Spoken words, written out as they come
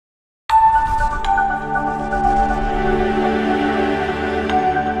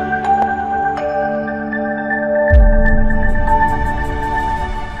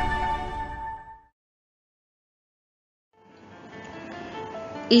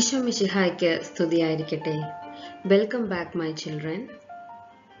ഈശോ മിശിഹായ്ക്ക് സ്തുതിയായിരിക്കട്ടെ. Welcome back, my children.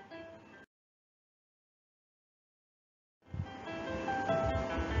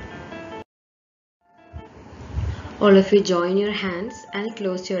 All of you join your hands and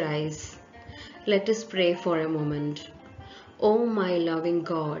close your eyes. Let us pray for a moment. Oh my loving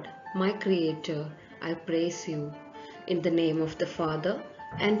God, my Creator, I praise you. In the name of the Father,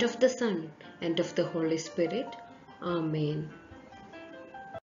 and of the Son, and of the Holy Spirit. Amen.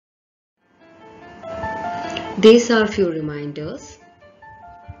 These are few reminders.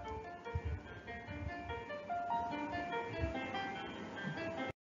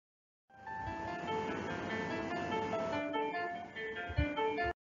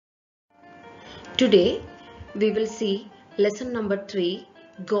 Today we will see lesson number 3,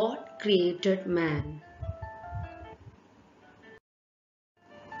 God created man.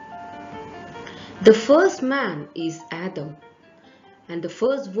 The first man is Adam and the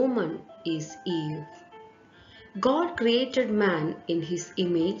first woman is Eve. God created man in his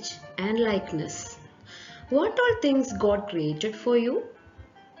image and likeness. What all things God created for you?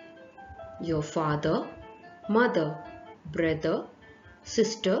 Your father, mother, brother,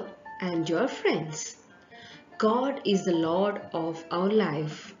 sister, and your friends. God is the Lord of our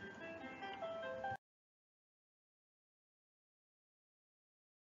life.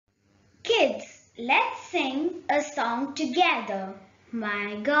 Kids, let's sing a song together. My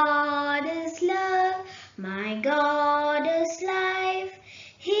God is love, my God is life,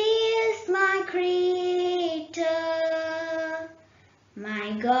 He is my creator. My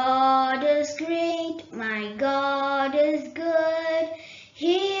God is great, my God is good,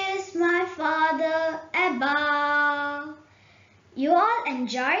 He is my Father above. You all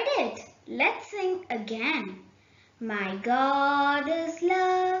enjoyed it? Let's sing again. My God is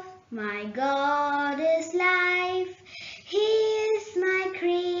love, my God is life, He is my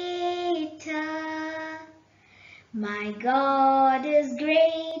creator. My God is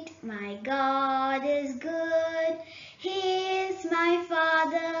great, my God is good, He is my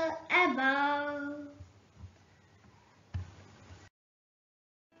Father above.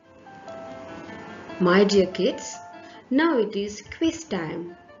 My dear kids, now it is quiz time.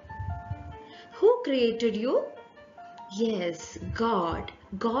 Who created you? Yes, God.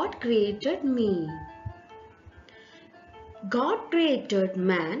 God created me. God created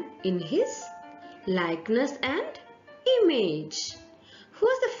man in his likeness and image. Who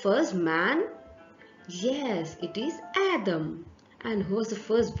was the first man? Yes, it is Adam. And who was the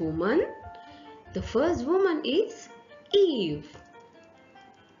first woman? The first woman is Eve.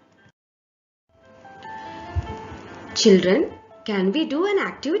 Children, can we do an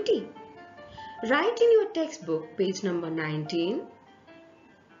activity? Write in your textbook, page number 19.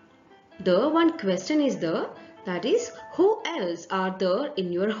 The one question is there, that is, who else are there in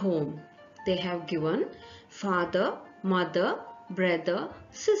your home? They have given father, mother, brother,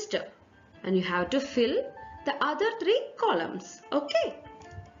 sister, and you have to fill the other 3 columns. Okay?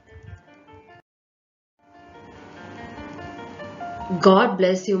 God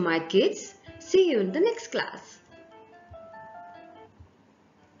bless you, my kids. See you in the next class.